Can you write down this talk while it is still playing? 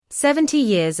70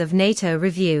 Years of NATO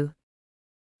Review.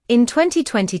 In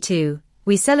 2022,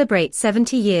 we celebrate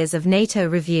 70 years of NATO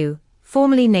Review,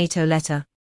 formerly NATO Letter.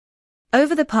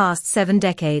 Over the past 7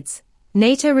 decades,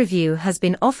 NATO Review has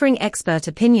been offering expert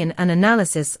opinion and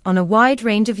analysis on a wide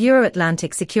range of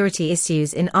Euro-Atlantic security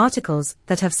issues in articles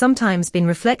that have sometimes been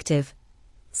reflective,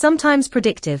 sometimes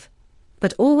predictive,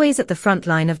 but always at the front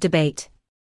line of debate.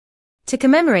 To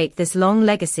commemorate this long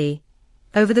legacy,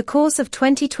 over the course of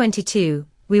 2022,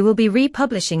 we will be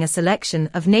republishing a selection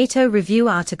of NATO Review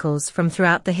articles from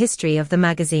throughout the history of the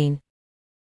magazine.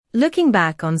 Looking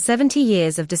back on 70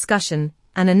 years of discussion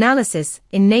and analysis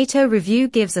in NATO Review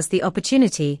gives us the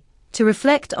opportunity to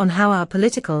reflect on how our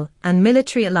political and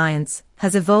military alliance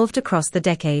has evolved across the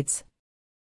decades.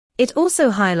 It also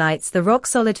highlights the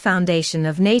rock-solid foundation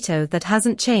of NATO that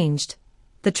hasn't changed,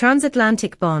 the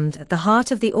transatlantic bond at the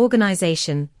heart of the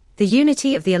organization, the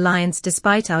unity of the alliance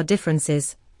despite our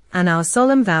differences, and our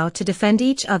solemn vow to defend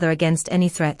each other against any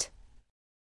threat.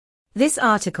 This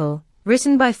article,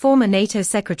 written by former NATO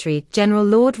Secretary General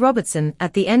Lord Robertson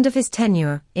at the end of his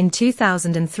tenure in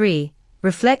 2003,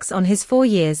 reflects on his 4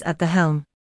 years at the helm.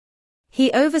 He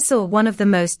oversaw one of the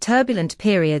most turbulent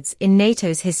periods in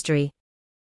NATO's history.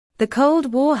 The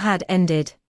Cold War had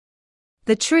ended.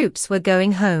 The troops were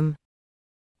going home.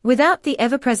 Without the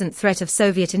ever-present threat of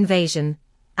Soviet invasion,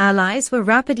 Allies were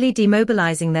rapidly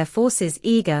demobilizing their forces,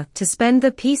 eager to spend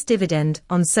the peace dividend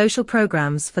on social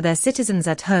programs for their citizens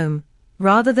at home,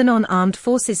 rather than on armed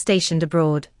forces stationed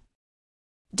abroad.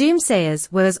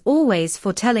 Doomsayers were as always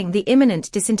foretelling the imminent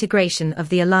disintegration of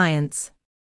the alliance.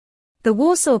 The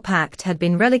Warsaw Pact had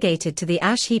been relegated to the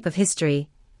ash heap of history,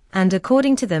 and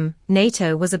according to them,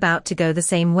 NATO was about to go the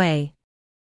same way.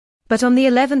 But on the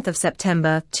 11th of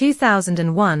September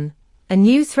 2001, a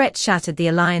new threat shattered the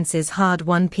alliance's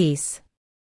hard-won peace.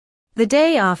 The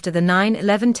day after the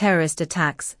 9/11 terrorist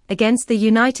attacks against the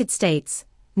United States,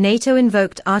 NATO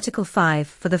invoked Article 5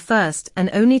 for the first and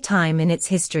only time in its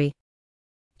history.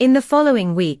 In the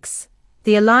following weeks,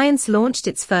 the alliance launched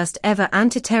its first-ever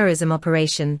anti-terrorism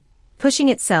operation, pushing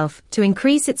itself to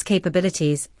increase its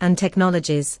capabilities and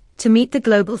technologies to meet the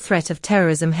global threat of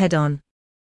terrorism head-on.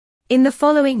 In the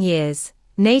following years,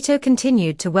 NATO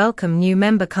continued to welcome new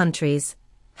member countries,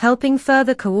 helping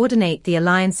further coordinate the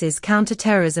alliance's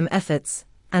counter-terrorism efforts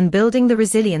and building the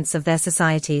resilience of their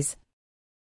societies.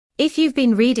 If you've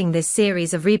been reading this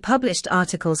series of republished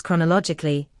articles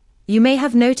chronologically, you may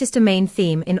have noticed a main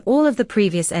theme in all of the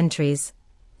previous entries,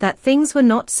 that things were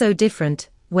not so different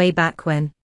way back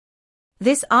when.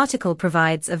 This article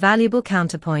provides a valuable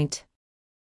counterpoint.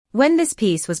 When this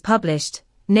piece was published,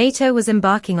 NATO was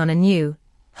embarking on a new,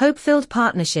 hope-filled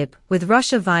partnership with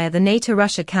Russia via the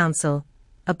NATO-Russia Council,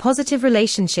 a positive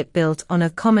relationship built on a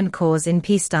common cause in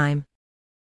peacetime.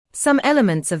 Some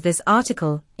elements of this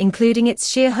article, including its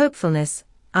sheer hopefulness,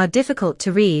 are difficult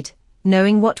to read,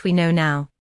 knowing what we know now.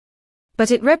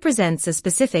 But it represents a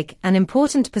specific and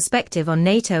important perspective on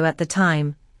NATO at the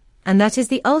time, and that is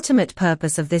the ultimate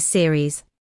purpose of this series.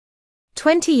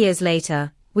 20 years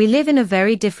later, we live in a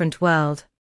very different world.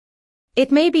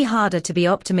 It may be harder to be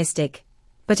optimistic,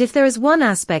 but if there is one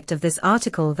aspect of this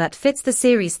article that fits the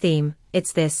series theme,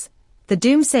 it's this: the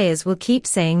doomsayers will keep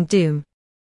saying doom.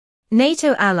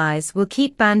 NATO allies will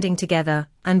keep banding together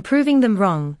and proving them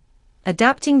wrong,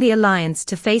 adapting the alliance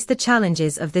to face the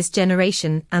challenges of this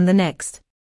generation and the next.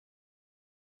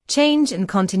 Change and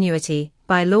Continuity,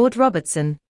 by Lord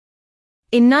Robertson.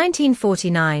 In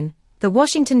 1949, the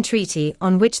Washington Treaty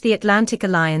on which the Atlantic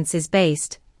Alliance is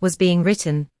based, was being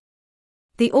written.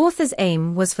 The author's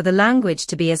aim was for the language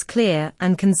to be as clear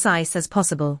and concise as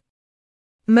possible.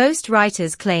 Most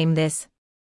writers claim this.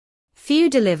 Few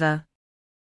deliver.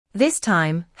 This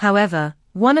time, however,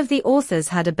 one of the authors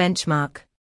had a benchmark.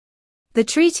 The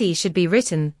treaty should be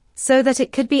written so that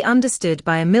it could be understood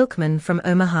by a milkman from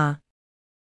Omaha.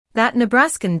 That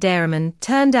Nebraskan dairyman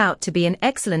turned out to be an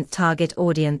excellent target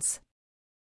audience.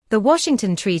 The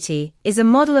Washington Treaty is a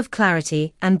model of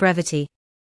clarity and brevity.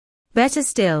 Better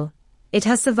still, it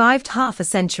has survived half a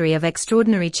century of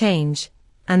extraordinary change,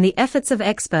 and the efforts of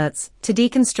experts to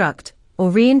deconstruct or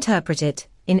reinterpret it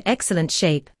in excellent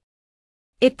shape.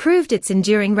 It proved its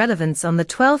enduring relevance on the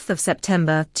 12th of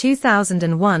September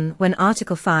 2001 when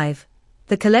Article 5,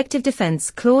 the collective defense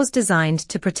clause designed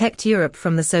to protect Europe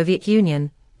from the Soviet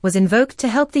Union, was invoked to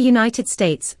help the United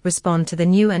States respond to the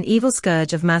new and evil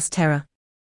scourge of mass terror.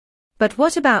 But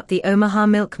what about the Omaha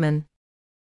milkman?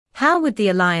 How would the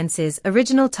alliance's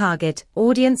original target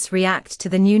audience react to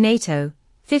the new NATO,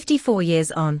 54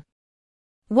 years on?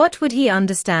 What would he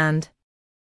understand?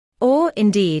 Or,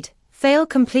 indeed, fail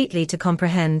completely to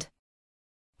comprehend?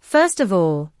 First of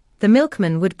all, the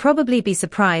milkman would probably be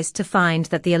surprised to find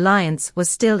that the alliance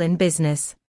was still in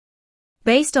business.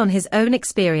 Based on his own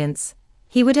experience,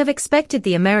 he would have expected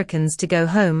the Americans to go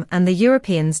home and the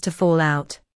Europeans to fall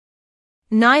out.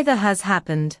 Neither has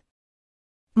happened.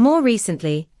 More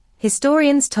recently,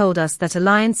 historians told us that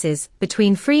alliances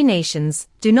between free nations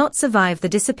do not survive the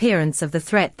disappearance of the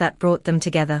threat that brought them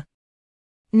together.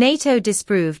 NATO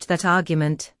disproved that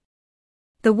argument.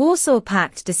 The Warsaw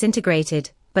Pact disintegrated,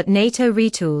 but NATO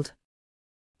retooled.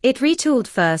 It retooled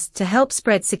first to help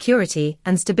spread security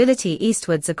and stability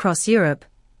eastwards across Europe,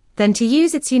 then to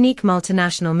use its unique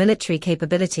multinational military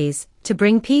capabilities to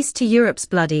bring peace to Europe's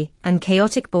bloody and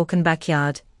chaotic Balkan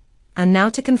backyard, and now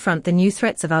to confront the new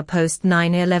threats of our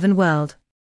post-9/11 world.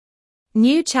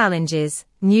 New challenges,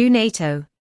 new NATO.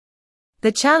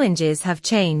 The challenges have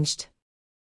changed.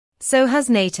 So has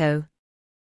NATO.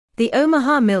 The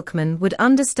Omaha milkman would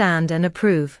understand and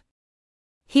approve.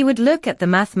 He would look at the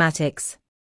mathematics.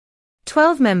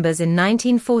 12 members in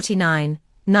 1949,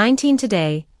 19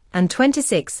 today, and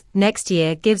 26 next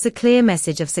year gives a clear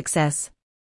message of success.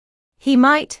 He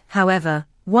might, however,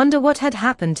 wonder what had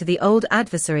happened to the old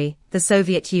adversary, the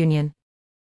Soviet Union.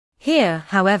 Here,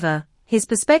 however, his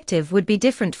perspective would be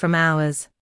different from ours.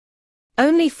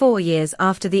 Only 4 years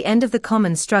after the end of the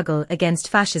common struggle against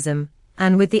fascism,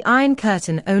 and with the Iron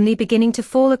Curtain only beginning to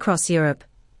fall across Europe,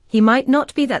 he might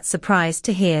not be that surprised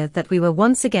to hear that we were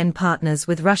once again partners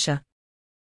with Russia.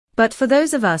 But for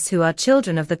those of us who are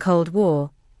children of the Cold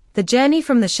War, the journey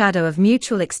from the shadow of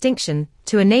mutual extinction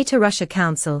to a NATO-Russia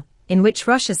Council, in which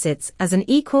Russia sits as an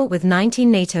equal with 19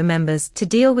 NATO members to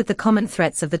deal with the common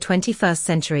threats of the 21st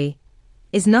century,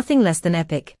 is nothing less than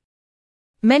epic.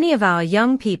 Many of our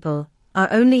young people are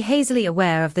only hazily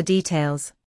aware of the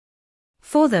details.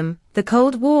 For them, the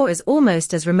Cold War is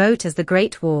almost as remote as the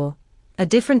Great War, a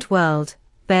different world,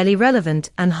 barely relevant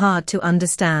and hard to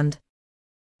understand.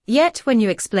 Yet when you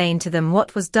explain to them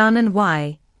what was done and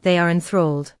why, they are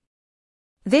enthralled.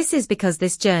 This is because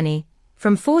this journey,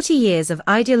 from 40 years of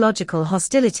ideological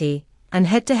hostility and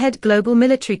head-to-head global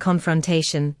military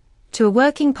confrontation, to a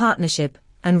working partnership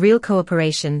and real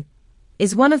cooperation,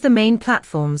 is one of the main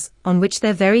platforms on which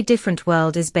their very different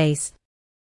world is based.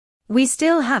 We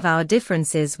still have our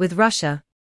differences with Russia.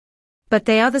 But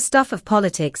they are the stuff of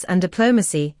politics and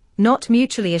diplomacy, not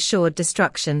mutually assured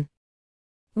destruction.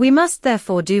 We must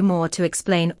therefore do more to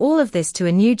explain all of this to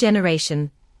a new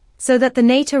generation, so that the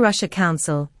NATO-Russia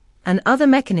Council and other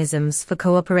mechanisms for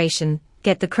cooperation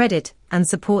get the credit and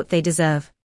support they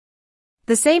deserve.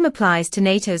 The same applies to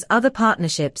NATO's other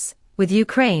partnerships, with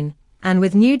Ukraine, and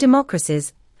with new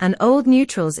democracies and old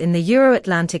neutrals in the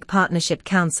Euro-Atlantic Partnership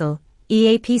Council,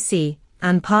 EAPC,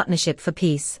 and Partnership for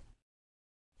Peace.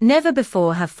 Never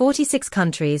before have 46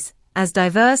 countries, as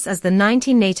diverse as the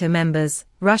 19 NATO members,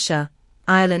 Russia,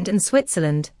 Ireland and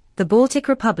Switzerland, the Baltic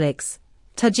Republics,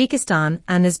 Tajikistan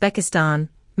and Uzbekistan,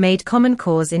 made common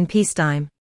cause in peacetime.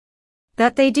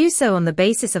 That they do so on the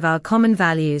basis of our common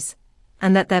values,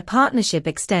 and that their partnership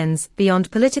extends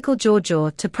beyond political jaw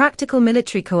to practical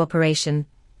military cooperation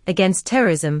against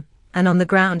terrorism and on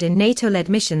the ground in NATO-led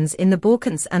missions in the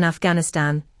Balkans and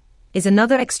Afghanistan, is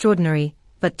another extraordinary,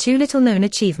 but too little known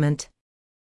achievement.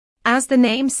 As the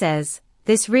name says,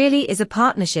 this really is a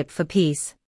partnership for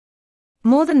peace.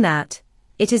 More than that,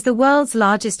 it is the world's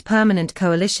largest permanent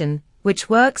coalition, which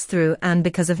works through and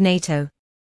because of NATO.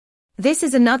 This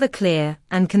is another clear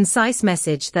and concise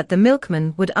message that the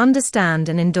milkman would understand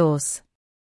and endorse.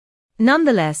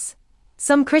 Nonetheless,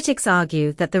 some critics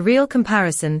argue that the real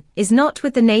comparison is not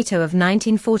with the NATO of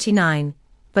 1949,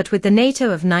 but with the NATO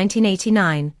of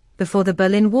 1989, before the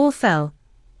Berlin Wall fell,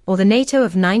 or the NATO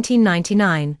of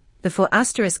 1999, before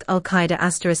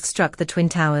Al-Qaeda struck the Twin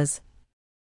Towers.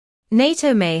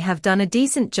 NATO may have done a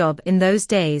decent job in those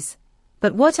days,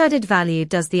 but what added value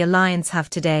does the alliance have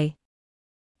today?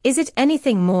 Is it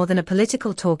anything more than a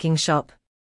political talking shop?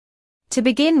 To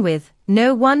begin with,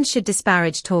 no one should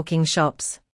disparage talking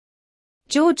shops.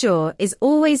 Jaw is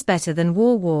always better than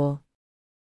war.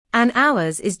 And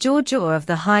ours is jaw of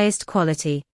the highest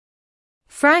quality.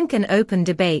 Frank and open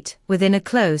debate within a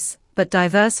close but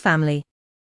diverse family.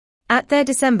 At their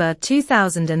December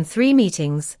 2003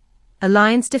 meetings,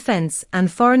 Alliance defense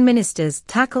and foreign ministers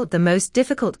tackled the most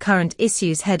difficult current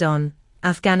issues head-on: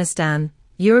 Afghanistan,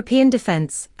 European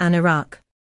defense, and Iraq.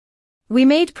 We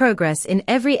made progress in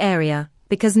every area,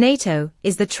 because NATO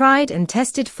is the tried and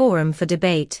tested forum for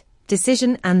debate,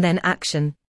 decision and then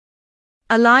action.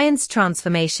 Alliance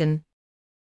transformation.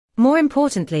 More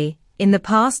importantly, in the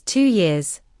past 2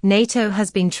 years, NATO has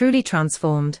been truly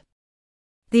transformed.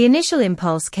 The initial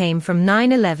impulse came from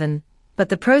 9/11, but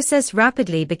the process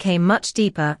rapidly became much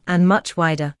deeper and much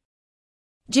wider.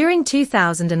 During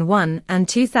 2001 and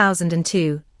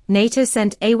 2002, NATO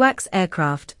sent AWACS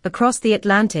aircraft across the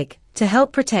Atlantic to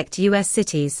help protect U.S.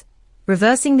 cities,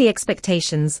 reversing the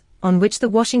expectations on which the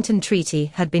Washington Treaty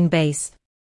had been based.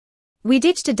 We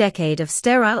ditched a decade of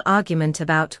sterile argument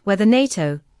about whether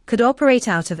NATO could operate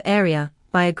out of area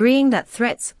by agreeing that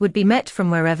threats would be met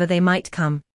from wherever they might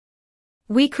come.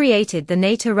 We created the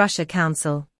NATO-Russia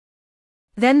Council.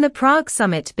 Then the Prague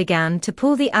Summit began to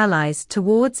pull the Allies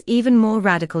towards even more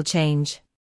radical change.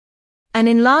 An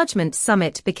enlargement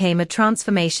summit became a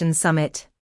transformation summit.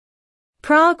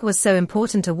 Prague was so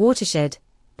important a watershed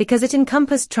because it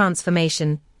encompassed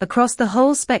transformation across the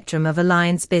whole spectrum of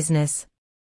alliance business.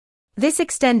 This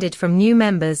extended from new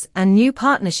members and new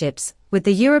partnerships with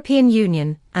the European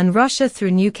Union and Russia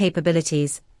through new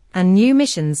capabilities and new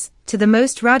missions to the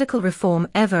most radical reform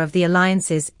ever of the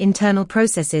alliance's internal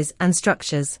processes and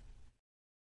structures.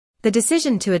 The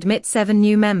decision to admit 7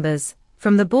 new members,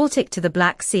 from the Baltic to the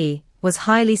Black Sea, was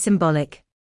highly symbolic.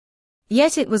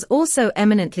 Yet it was also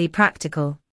eminently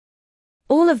practical.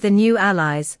 All of the new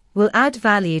allies will add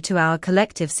value to our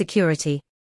collective security.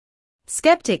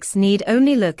 Skeptics need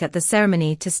only look at the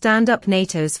ceremony to stand up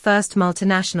NATO's first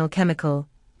multinational chemical,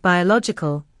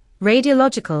 biological,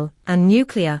 radiological, and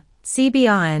nuclear,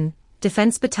 CBRN,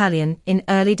 defense battalion in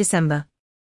early December.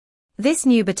 This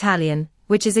new battalion,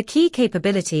 which is a key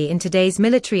capability in today's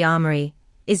military armory,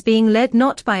 is being led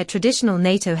not by a traditional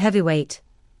NATO heavyweight,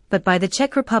 but by the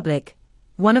Czech Republic,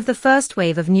 one of the first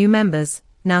wave of new members,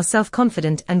 now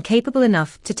self-confident and capable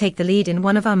enough to take the lead in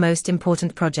one of our most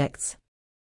important projects.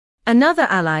 Another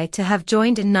ally to have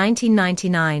joined in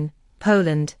 1999,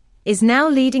 Poland, is now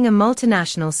leading a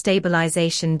multinational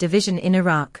stabilization division in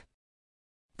Iraq.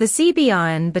 The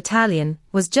CBRN battalion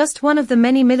was just one of the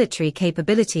many military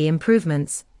capability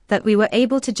improvements that we were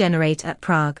able to generate at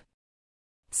Prague.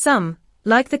 Some,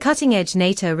 like the cutting-edge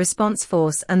NATO response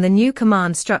force and the new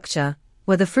command structure,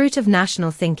 were the fruit of national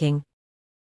thinking.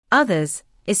 Others,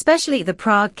 especially the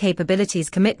Prague capabilities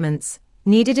commitments,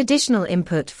 needed additional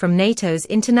input from NATO's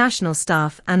international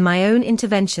staff and my own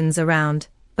interventions around,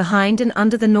 behind and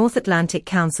under the North Atlantic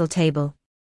Council table.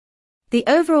 The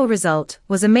overall result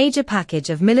was a major package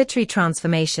of military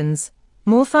transformations,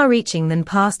 more far-reaching than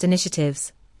past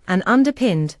initiatives, and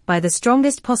underpinned by the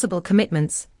strongest possible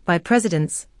commitments by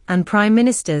presidents and prime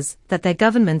ministers that their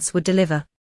governments would deliver.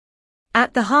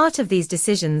 At the heart of these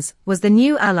decisions was the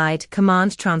new Allied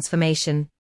Command transformation.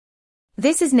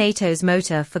 This is NATO's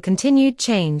motor for continued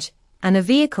change, and a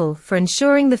vehicle for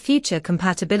ensuring the future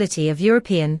compatibility of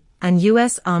European and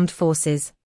US armed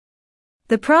forces.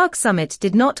 The Prague Summit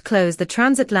did not close the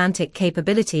transatlantic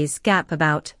capabilities gap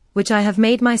about which I have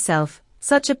made myself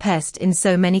such a pest in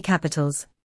so many capitals.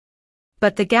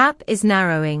 But the gap is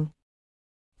narrowing.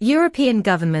 European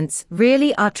governments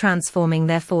really are transforming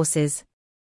their forces.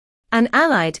 An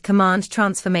Allied command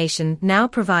transformation now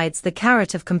provides the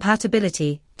carrot of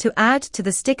compatibility to add to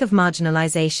the stick of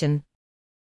marginalization.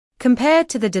 Compared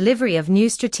to the delivery of new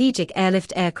strategic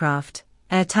airlift aircraft,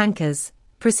 air tankers,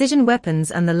 precision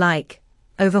weapons and the like,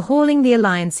 overhauling the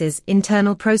alliance's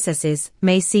internal processes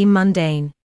may seem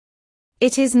mundane.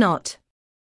 It is not.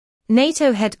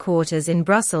 NATO headquarters in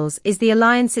Brussels is the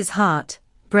alliance's heart,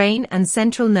 brain and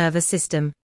central nervous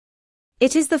system.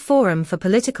 It is the forum for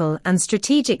political and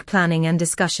strategic planning and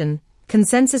discussion,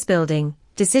 consensus building,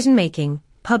 decision-making,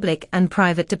 public and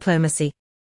private diplomacy.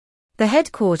 The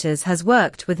headquarters has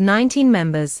worked with 19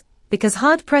 members, because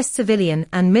hard-pressed civilian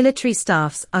and military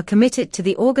staffs are committed to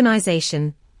the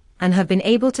organization, and have been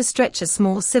able to stretch a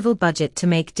small civil budget to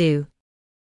make do.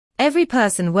 Every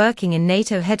person working in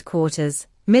NATO headquarters,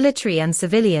 military and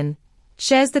civilian,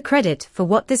 shares the credit for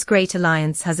what this great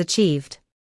alliance has achieved.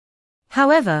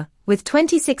 However, with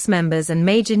 26 members and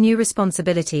major new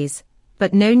responsibilities,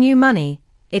 but no new money,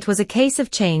 it was a case of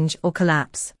change or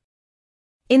collapse.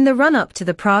 In the run-up to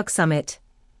the Prague Summit,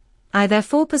 I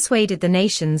therefore persuaded the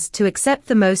nations to accept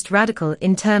the most radical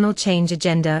internal change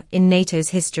agenda in NATO's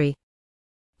history.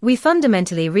 We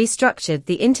fundamentally restructured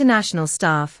the international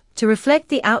staff to reflect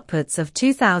the outputs of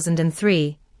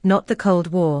 2003, not the Cold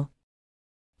War.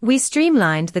 We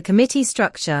streamlined the committee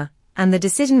structure and the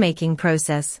decision-making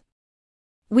process.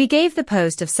 We gave the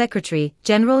post of Secretary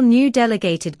General new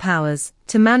delegated powers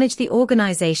to manage the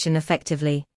organization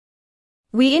effectively.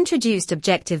 We introduced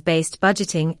objective-based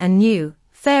budgeting and new,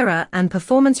 fairer and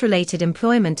performance-related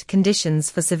employment conditions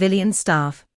for civilian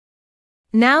staff.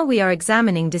 Now we are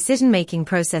examining decision-making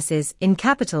processes in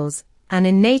capitals and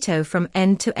in NATO from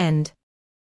end to end.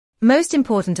 Most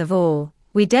important of all,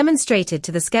 we demonstrated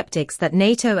to the skeptics that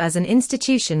NATO as an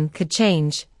institution could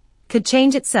change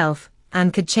itself,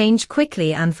 and could change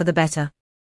quickly and for the better.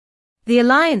 The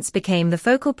alliance became the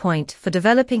focal point for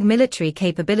developing military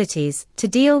capabilities to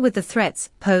deal with the threats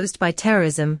posed by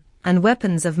terrorism and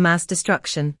weapons of mass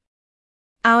destruction.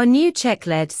 Our new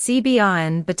Czech-led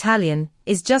CBRN battalion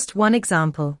is just one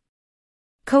example.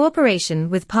 Cooperation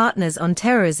with partners on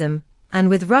terrorism and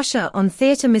with Russia on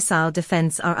theater missile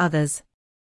defense are others.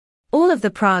 All of the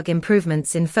Prague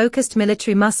improvements in focused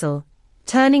military muscle,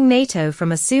 turning NATO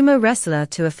from a sumo wrestler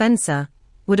to a fencer,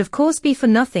 would of course be for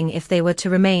nothing if they were to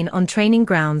remain on training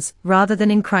grounds rather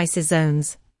than in crisis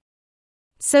zones.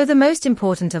 So the most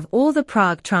important of all the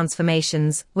Prague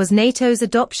transformations was NATO's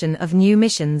adoption of new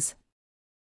missions.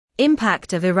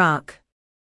 Impact of Iraq.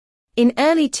 In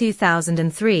early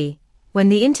 2003, when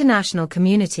the international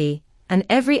community and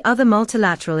every other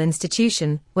multilateral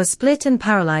institution was split and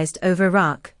paralyzed over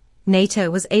Iraq,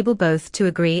 NATO was able both to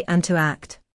agree and to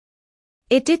act.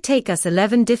 It did take us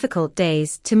 11 difficult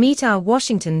days to meet our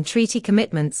Washington Treaty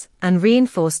commitments and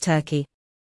reinforce Turkey.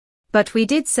 But we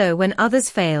did so when others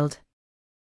failed.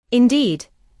 Indeed,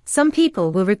 some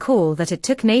people will recall that it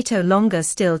took NATO longer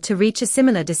still to reach a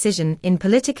similar decision in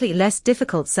politically less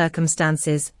difficult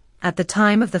circumstances at the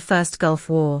time of the First Gulf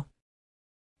War.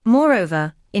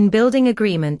 Moreover, in building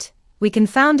agreement, we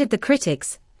confounded the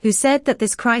critics who said that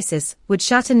this crisis would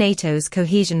shatter NATO's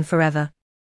cohesion forever.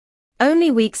 Only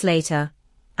weeks later,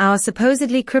 our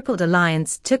supposedly crippled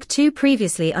alliance took two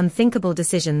previously unthinkable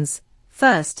decisions.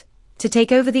 First, to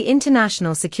take over the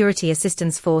International Security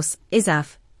Assistance Force,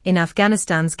 ISAF, in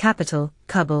Afghanistan's capital,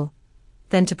 Kabul.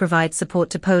 Then to provide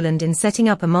support to Poland in setting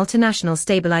up a multinational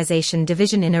stabilization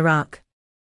division in Iraq.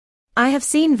 I have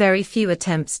seen very few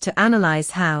attempts to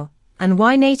analyze how and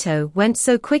why NATO went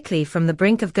so quickly from the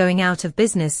brink of going out of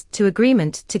business to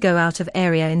agreement to go out of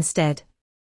area instead.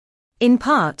 In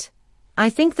part, I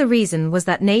think the reason was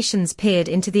that nations peered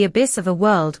into the abyss of a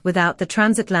world without the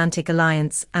transatlantic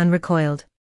alliance and recoiled.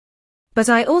 But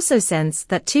I also sense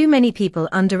that too many people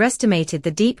underestimated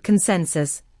the deep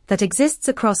consensus that exists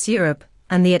across Europe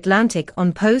and the Atlantic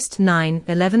on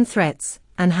post-9/11 threats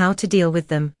and how to deal with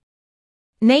them.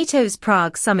 NATO's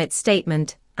Prague Summit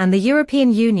statement and the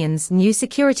European Union's new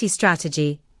security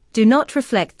strategy do not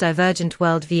reflect divergent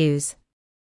worldviews.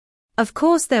 Of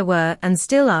course there were and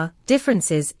still are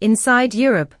differences inside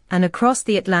Europe and across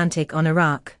the Atlantic on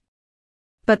Iraq.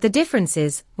 But the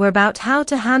differences were about how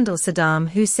to handle Saddam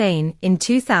Hussein in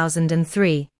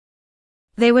 2003.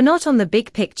 They were not on the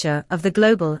big picture of the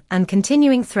global and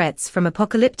continuing threats from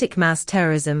apocalyptic mass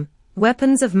terrorism,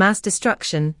 weapons of mass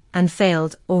destruction, and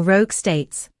failed or rogue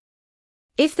states.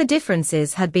 If the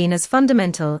differences had been as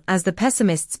fundamental as the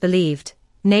pessimists believed,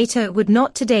 NATO would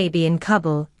not today be in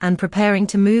Kabul and preparing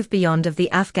to move beyond of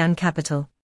the Afghan capital.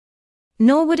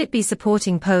 Nor would it be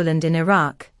supporting Poland in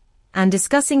Iraq and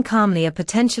discussing calmly a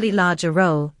potentially larger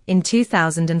role in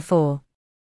 2004.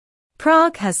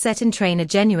 Prague has set in train a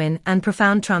genuine and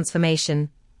profound transformation,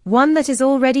 one that is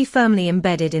already firmly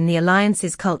embedded in the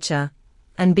alliance's culture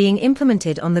and being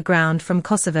implemented on the ground from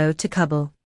Kosovo to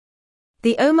Kabul.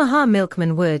 The Omaha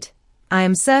milkman would, I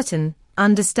am certain,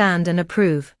 understand and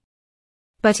approve.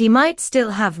 But he might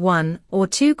still have one or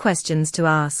two questions to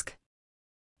ask.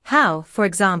 How, for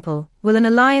example, will an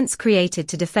alliance created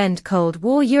to defend Cold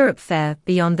War Europe fare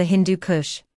beyond the Hindu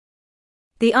Kush?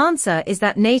 The answer is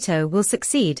that NATO will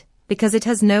succeed, because it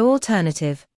has no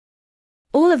alternative.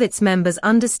 All of its members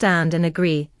understand and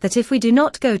agree that if we do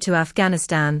not go to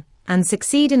Afghanistan and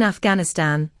succeed in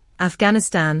Afghanistan,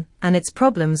 Afghanistan and its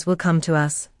problems will come to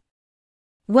us.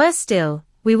 Worse still,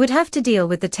 we would have to deal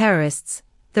with the terrorists,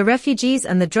 the refugees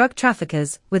and the drug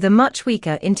traffickers with a much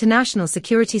weaker international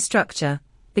security structure,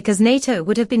 because NATO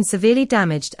would have been severely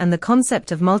damaged and the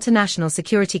concept of multinational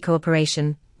security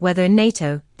cooperation, whether in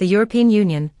NATO, the European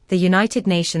Union, the United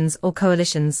Nations or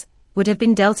coalitions, would have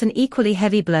been dealt an equally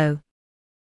heavy blow.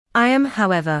 I am,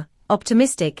 however,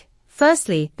 optimistic,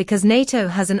 firstly because NATO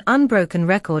has an unbroken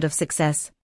record of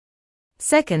success.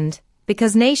 Second,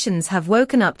 because nations have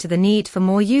woken up to the need for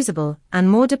more usable and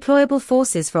more deployable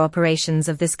forces for operations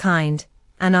of this kind,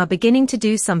 and are beginning to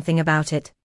do something about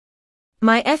it.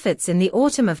 My efforts in the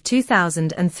autumn of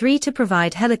 2003 to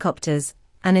provide helicopters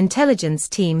and intelligence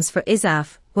teams for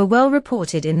ISAF were well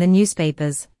reported in the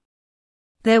newspapers.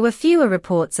 There were fewer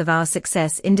reports of our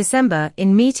success in December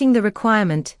in meeting the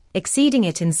requirement, exceeding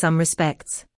it in some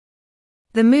respects.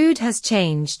 The mood has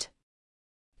changed.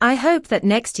 I hope that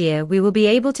next year we will be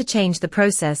able to change the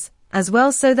process, as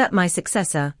well so that my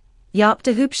successor, Jaap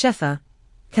de Hoop Scheffer,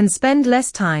 can spend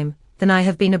less time than I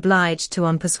have been obliged to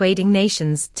on persuading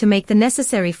nations to make the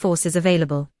necessary forces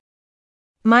available.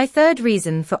 My third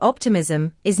reason for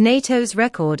optimism is NATO's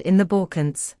record in the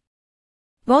Balkans.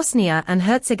 Bosnia and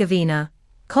Herzegovina,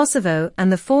 Kosovo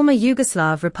and the former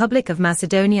Yugoslav Republic of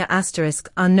Macedonia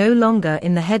are no longer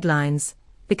in the headlines,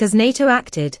 because NATO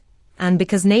acted, and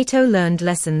because NATO learned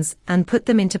lessons and put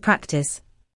them into practice.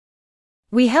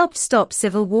 We helped stop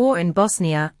civil war in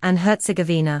Bosnia and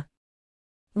Herzegovina.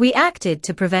 We acted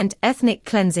to prevent ethnic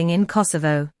cleansing in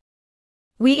Kosovo.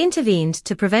 We intervened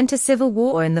to prevent a civil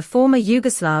war in the former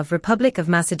Yugoslav Republic of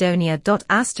Macedonia.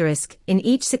 In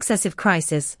each successive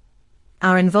crisis,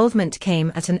 our involvement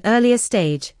came at an earlier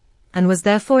stage, and was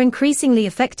therefore increasingly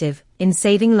effective in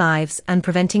saving lives and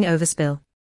preventing overspill.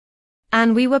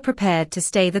 And we were prepared to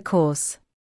stay the course.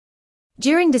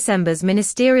 During December's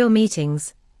ministerial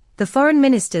meetings, the foreign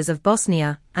ministers of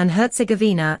Bosnia and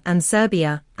Herzegovina and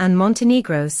Serbia and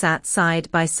Montenegro sat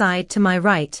side by side to my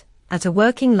right, at a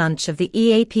working lunch of the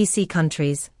EAPC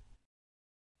countries.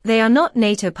 They are not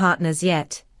NATO partners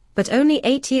yet, but only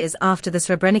 8 years after the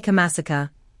Srebrenica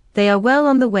massacre, they are well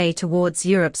on the way towards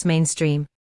Europe's mainstream.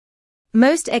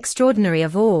 Most extraordinary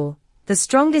of all, the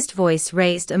strongest voice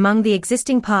raised among the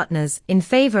existing partners in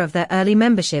favor of their early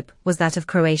membership was that of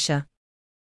Croatia.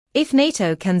 If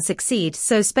NATO can succeed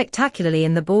so spectacularly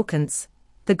in the Balkans,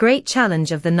 the great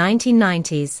challenge of the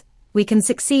 1990s, we can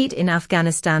succeed in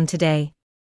Afghanistan today.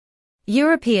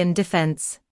 European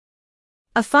defense.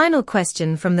 A final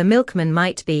question from the milkman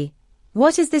might be,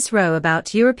 what is this row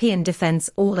about European defense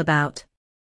all about?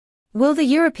 Will the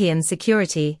European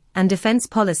Security and Defense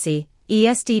Policy,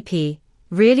 ESDP,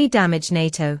 really damage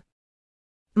NATO?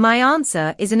 My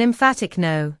answer is an emphatic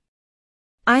no.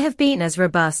 I have been as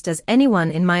robust as anyone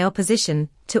in my opposition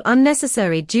to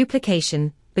unnecessary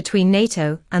duplication between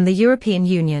NATO and the European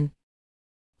Union.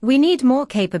 We need more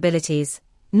capabilities,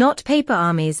 not paper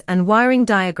armies and wiring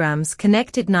diagrams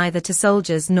connected neither to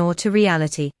soldiers nor to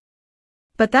reality.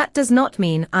 But that does not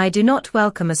mean I do not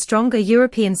welcome a stronger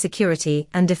European security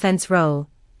and defense role,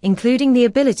 including the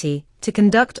ability to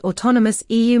conduct autonomous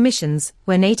EU missions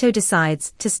where NATO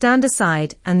decides to stand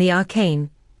aside and the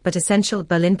arcane, but essential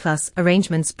Berlin Plus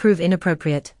arrangements prove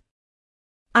inappropriate.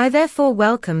 I therefore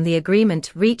welcome the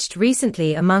agreement reached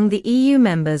recently among the EU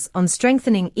members on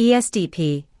strengthening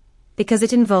ESDP, because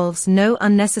it involves no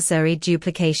unnecessary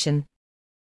duplication.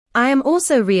 I am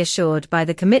also reassured by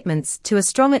the commitments to a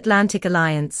strong Atlantic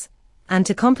alliance, and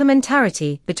to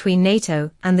complementarity between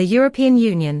NATO and the European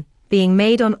Union, being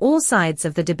made on all sides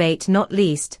of the debate, not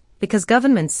least because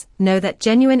governments know that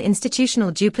genuine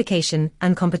institutional duplication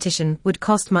and competition would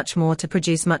cost much more to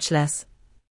produce much less.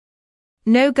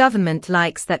 No government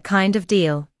likes that kind of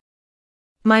deal.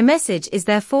 My message is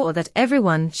therefore that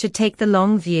everyone should take the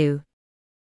long view.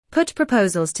 Put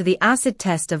proposals to the acid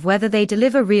test of whether they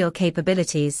deliver real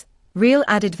capabilities, real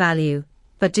added value,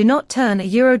 but do not turn a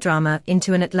Eurodrama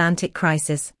into an Atlantic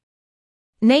crisis.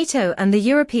 NATO and the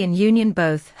European Union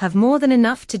both have more than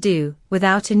enough to do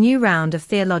without a new round of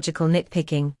theological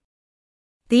nitpicking.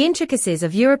 The intricacies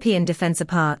of European defense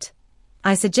apart,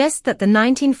 I suggest that the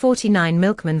 1949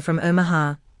 milkman from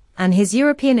Omaha, and his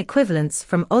European equivalents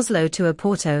from Oslo to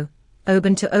Oporto,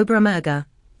 Oban to Oberammergau,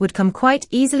 would come quite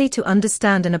easily to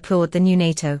understand and applaud the new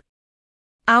NATO.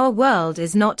 Our world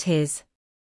is not his.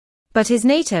 But his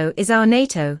NATO is our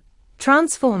NATO,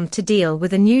 transformed to deal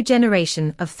with a new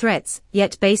generation of threats,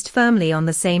 yet based firmly on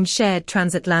the same shared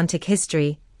transatlantic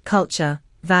history, culture,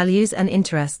 values and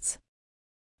interests.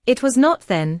 It was not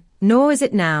then, nor is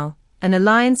it now, an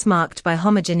alliance marked by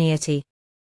homogeneity.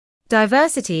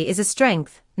 Diversity is a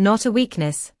strength, not a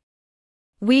weakness.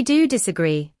 We do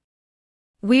disagree.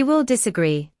 We will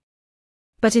disagree.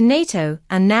 But in NATO,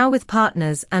 and now with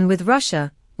partners and with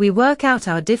Russia, we work out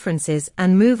our differences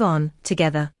and move on,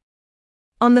 together.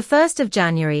 On the 1st of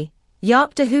January,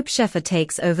 Jaap de Hoop Scheffer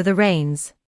takes over the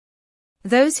reins.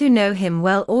 Those who know him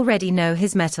well already know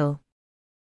his mettle.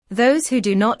 Those who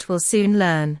do not will soon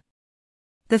learn.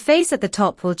 The face at the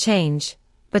top will change,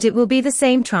 but it will be the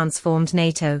same transformed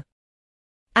NATO.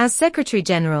 As Secretary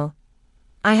General,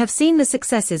 I have seen the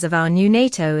successes of our new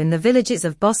NATO in the villages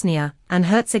of Bosnia and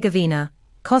Herzegovina,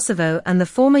 Kosovo and the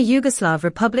former Yugoslav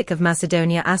Republic of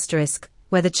Macedonia *,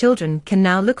 where the children can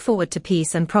now look forward to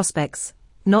peace and prospects,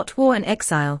 not war and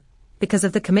exile, because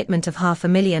of the commitment of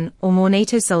 500,000 or more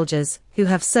NATO soldiers who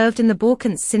have served in the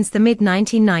Balkans since the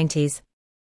mid-1990s.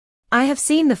 I have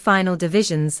seen the final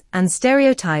divisions and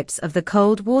stereotypes of the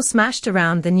Cold War smashed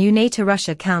around the new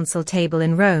NATO-Russia Council table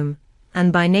in Rome,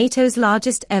 and by NATO's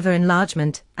largest ever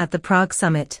enlargement at the Prague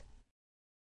summit.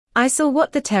 I saw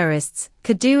what the terrorists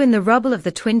could do in the rubble of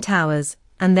the Twin Towers,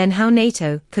 and then how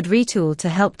NATO could retool to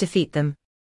help defeat them.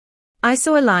 I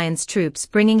saw alliance troops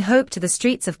bringing hope to the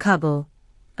streets of Kabul,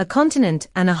 a continent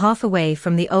and a half away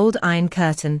from the old Iron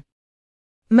Curtain.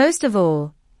 Most of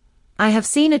all, I have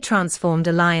seen a transformed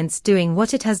alliance doing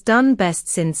what it has done best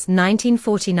since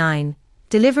 1949,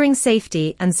 delivering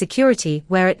safety and security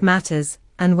where it matters,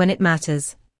 and when it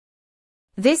matters.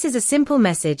 This is a simple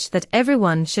message that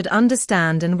everyone should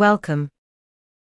understand and welcome.